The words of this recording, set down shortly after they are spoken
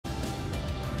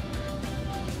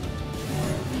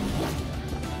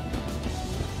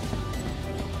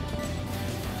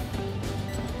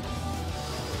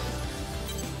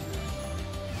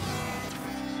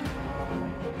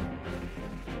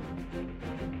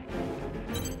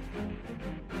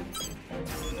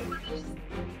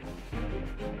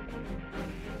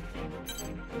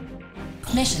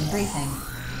Mission briefing.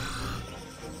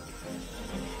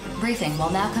 Briefing will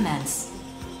now commence.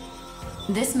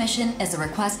 This mission is a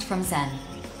request from Zen.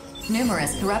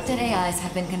 Numerous corrupted AIs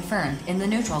have been confirmed in the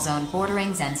neutral zone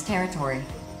bordering Zen's territory.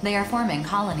 They are forming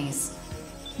colonies.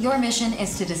 Your mission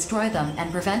is to destroy them and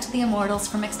prevent the Immortals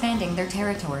from expanding their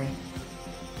territory.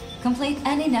 Complete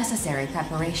any necessary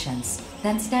preparations,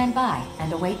 then stand by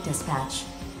and await dispatch.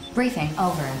 Briefing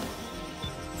over.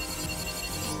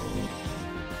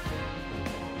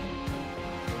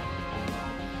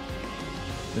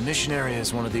 The mission area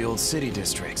is one of the old city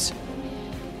districts.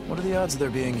 What are the odds of there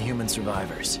being human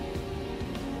survivors?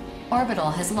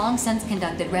 Orbital has long since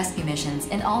conducted rescue missions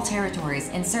in all territories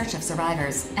in search of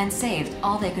survivors and saved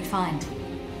all they could find.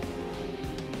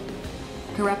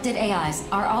 Corrupted AIs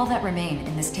are all that remain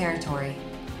in this territory.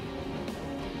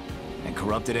 And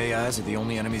corrupted AIs are the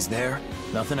only enemies there?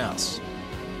 Nothing else?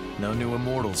 No new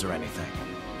Immortals or anything?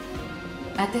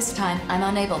 At this time, I'm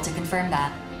unable to confirm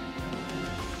that.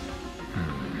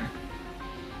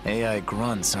 AI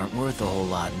grunts aren't worth a whole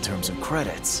lot in terms of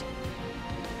credits.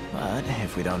 But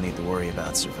if we don't need to worry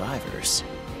about survivors...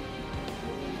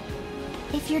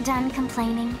 If you're done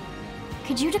complaining,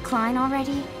 could you decline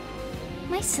already?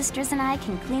 My sisters and I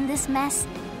can clean this mess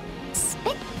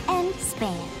spick and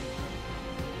span.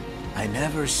 I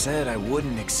never said I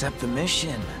wouldn't accept the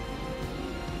mission.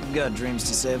 I've got dreams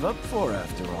to save up for,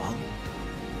 after all.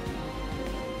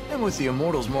 And with the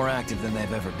Immortals more active than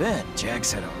they've ever been,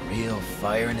 Jack's had a real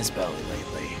fire in his belly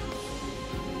lately.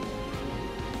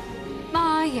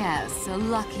 Ah yes, a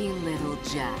lucky little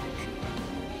Jack.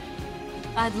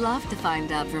 I'd love to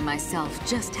find out for myself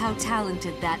just how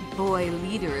talented that boy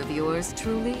leader of yours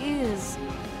truly is.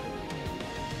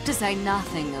 To say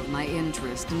nothing of my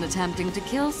interest in attempting to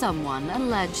kill someone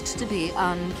alleged to be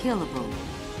unkillable.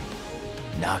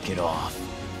 Knock it off.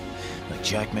 Like,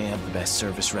 Jack may have the best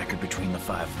service record between the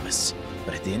five of us,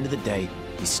 but at the end of the day,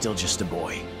 he's still just a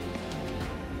boy.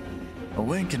 A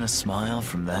wink and a smile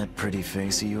from that pretty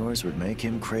face of yours would make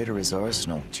him crater his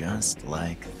arsenal just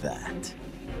like that.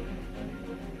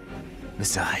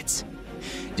 Besides,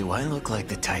 do I look like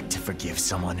the type to forgive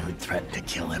someone who'd threaten to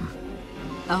kill him?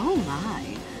 Oh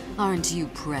my, aren't you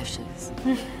precious?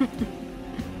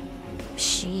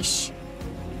 Sheesh.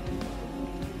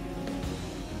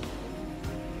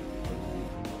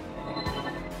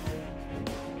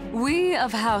 We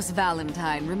of House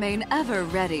Valentine remain ever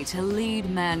ready to lead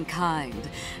mankind,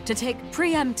 to take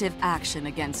preemptive action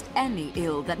against any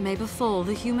ill that may befall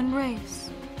the human race.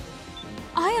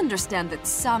 I understand that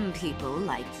some people,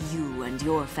 like you and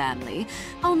your family,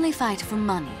 only fight for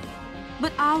money.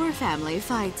 But our family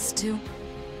fights to...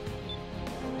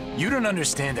 You don't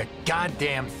understand a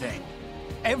goddamn thing.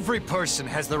 Every person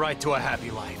has the right to a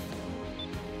happy life.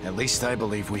 At least I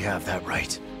believe we have that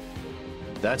right.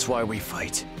 That's why we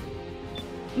fight.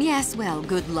 Yes, well,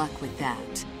 good luck with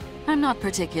that. I'm not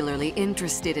particularly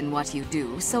interested in what you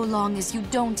do, so long as you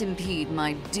don't impede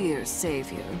my dear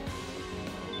savior.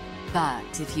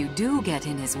 But if you do get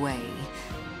in his way,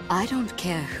 I don't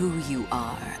care who you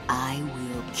are, I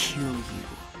will kill you.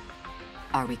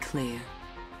 Are we clear?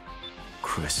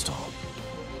 Crystal.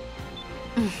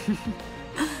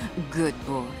 Good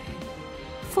boy.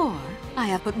 For I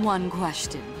have but one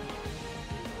question.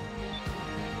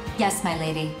 Yes, my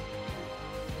lady.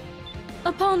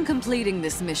 Upon completing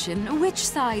this mission, which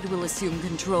side will assume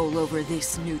control over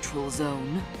this neutral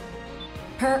zone?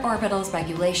 Per Orbital's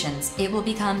regulations, it will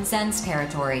become Zen's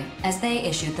territory, as they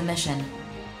issued the mission.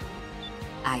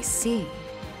 I see.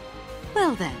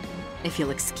 Well then, if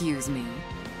you'll excuse me.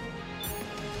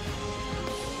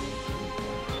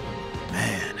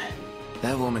 Man,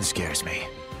 that woman scares me.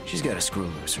 She's got a screw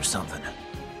loose or something.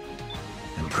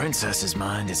 And Princess's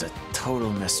mind is a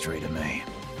total mystery to me.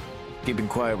 Keeping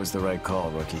quiet was the right call,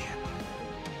 rookie.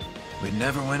 We'd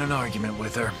never win an argument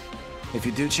with her. If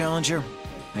you do challenge her,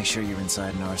 make sure you're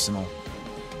inside an arsenal.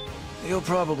 You'll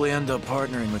probably end up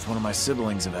partnering with one of my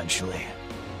siblings eventually.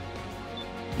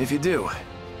 If you do,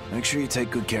 make sure you take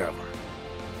good care of them.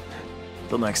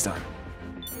 Till next time.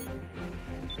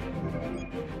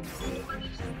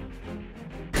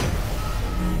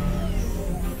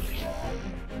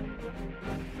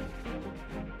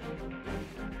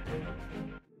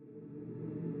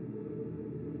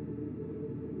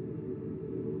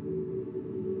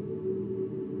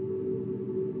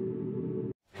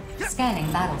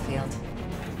 Scanning battlefield.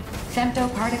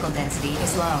 Femto particle density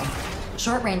is low.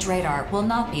 Short-range radar will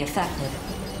not be affected.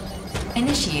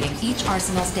 Initiating each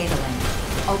arsenal's data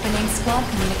link. Opening squad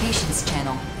communications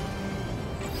channel.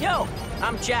 Yo,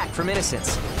 I'm Jack from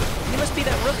Innocence. You must be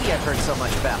that rookie I've heard so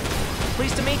much about.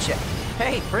 Pleased to meet you.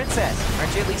 Hey, Princess,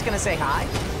 aren't you at least gonna say hi?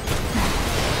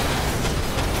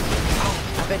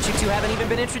 bet you two haven't even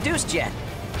been introduced yet.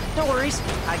 No worries,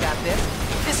 I got this.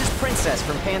 This is Princess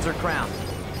from Panzer Crown.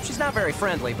 She's not very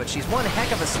friendly, but she's one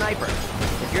heck of a sniper.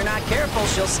 If you're not careful,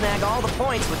 she'll snag all the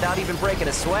points without even breaking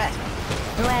a sweat.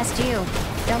 Who asked you?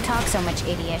 Don't talk so much,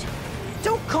 idiot.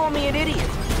 Don't call me an idiot.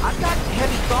 I've got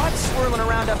heavy thoughts swirling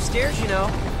around upstairs, you know.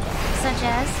 Such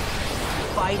as?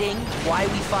 Fighting, why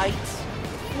we fight,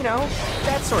 you know,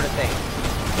 that sort of thing.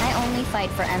 I only fight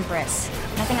for Empress.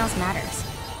 Nothing else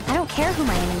matters. I don't care who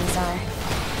my enemies are.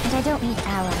 And I don't need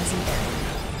allies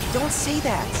either. Don't say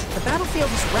that. The battlefield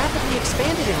has rapidly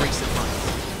expanded in recent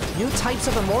months. New types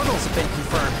of Immortals have been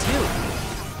confirmed, too.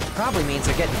 Probably means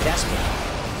they're getting desperate.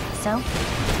 So?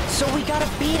 So we gotta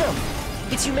beat them.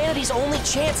 It's humanity's only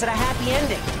chance at a happy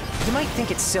ending. You might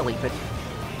think it's silly, but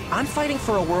I'm fighting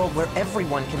for a world where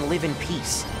everyone can live in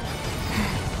peace.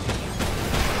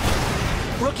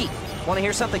 Rookie, want to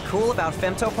hear something cool about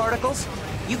femtoparticles?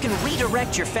 You can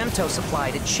redirect your femto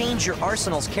supply to change your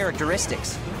arsenal's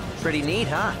characteristics. Pretty neat,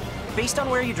 huh? Based on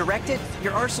where you direct it,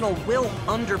 your arsenal will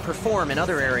underperform in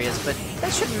other areas, but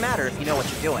that shouldn't matter if you know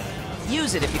what you're doing.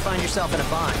 Use it if you find yourself in a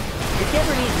bind. If you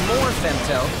ever need more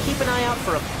femto, keep an eye out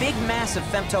for a big mass of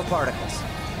femtoparticles.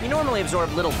 You normally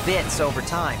absorb little bits over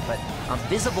time, but a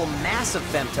visible mass of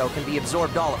femto can be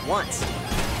absorbed all at once.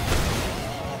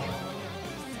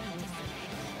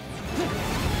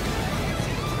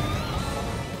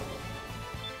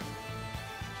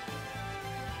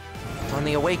 On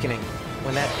the Awakening,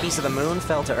 when that piece of the moon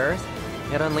fell to Earth,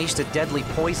 it unleashed a deadly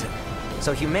poison.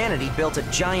 So humanity built a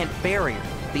giant barrier,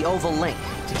 the Oval Link,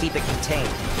 to keep it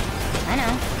contained. I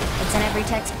know. It's in every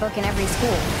textbook in every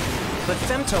school. But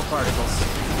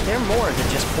femtoparticles, they're more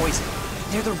than just poison.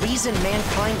 They're the reason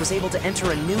mankind was able to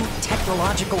enter a new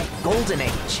technological golden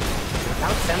age.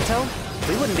 Without femto,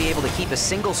 we wouldn't be able to keep a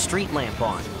single street lamp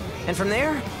on. And from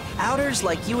there, outers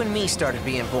like you and me started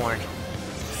being born.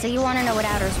 So you want to know what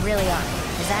outers really are?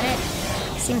 Is that it?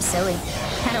 Seems silly.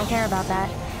 I don't care about that.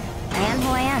 I am who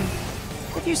I am.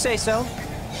 If you say so.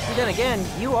 And then again,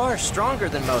 you are stronger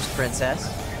than most, Princess.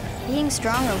 Being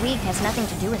strong or weak has nothing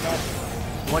to do with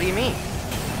it. What do you mean?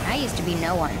 I used to be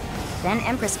no one. Then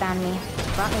Empress found me,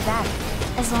 brought me back.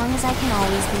 As long as I can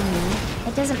always be me,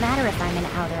 it doesn't matter if I'm an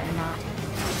outer or not.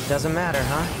 Doesn't matter,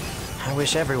 huh? I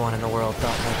wish everyone in the world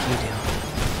thought like you do.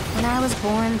 When I was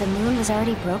born, the moon was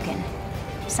already broken.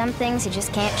 Some things you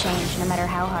just can't change, no matter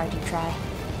how hard you try.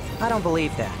 I don't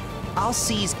believe that. I'll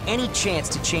seize any chance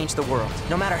to change the world,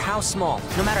 no matter how small,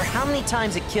 no matter how many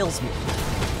times it kills me.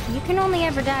 You can only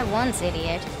ever die once,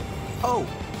 idiot. Oh,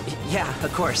 yeah,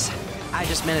 of course. I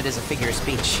just meant it as a figure of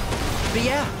speech. But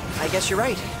yeah, I guess you're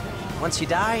right. Once you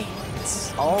die,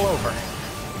 it's all over.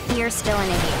 You're still an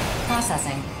idiot.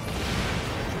 Processing.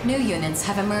 New units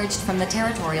have emerged from the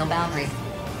territorial boundary.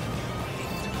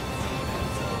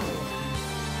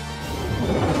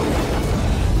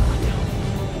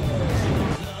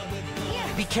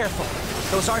 Be careful.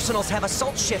 Those arsenals have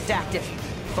assault shift active.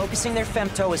 Focusing their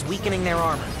femto is weakening their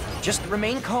armor. Just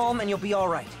remain calm and you'll be all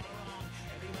right.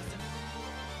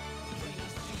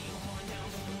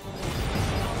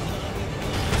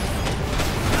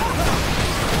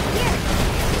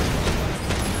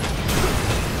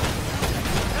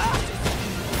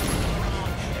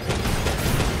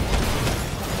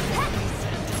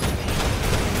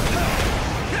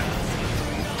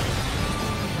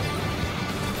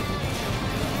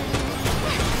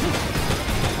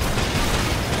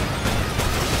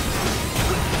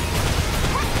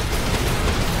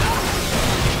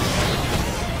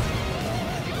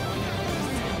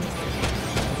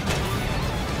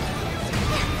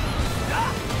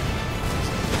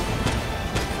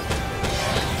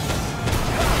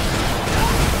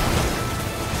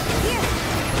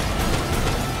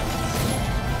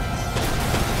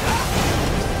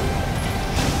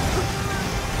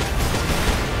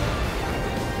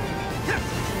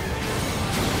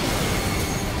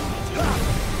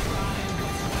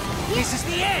 This is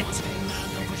the end!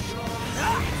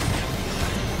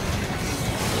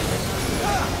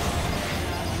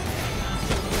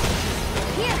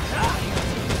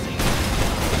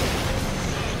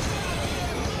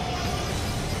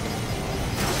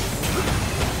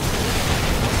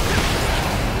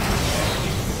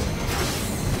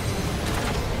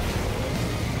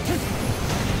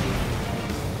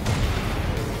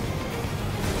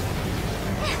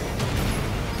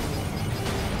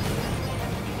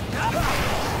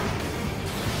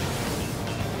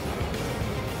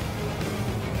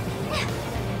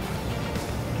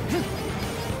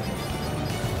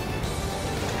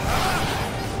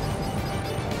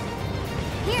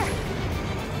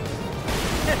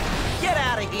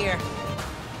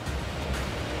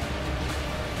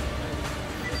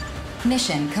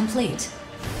 Mission complete.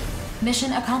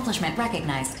 Mission accomplishment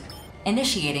recognized.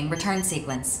 Initiating return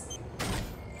sequence.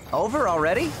 Over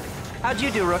already? How'd you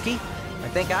do, Rookie? I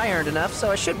think I earned enough, so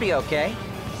I should be okay.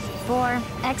 4.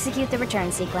 Execute the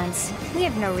return sequence. We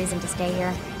have no reason to stay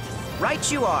here. Right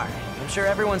you are. I'm sure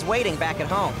everyone's waiting back at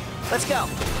home. Let's go.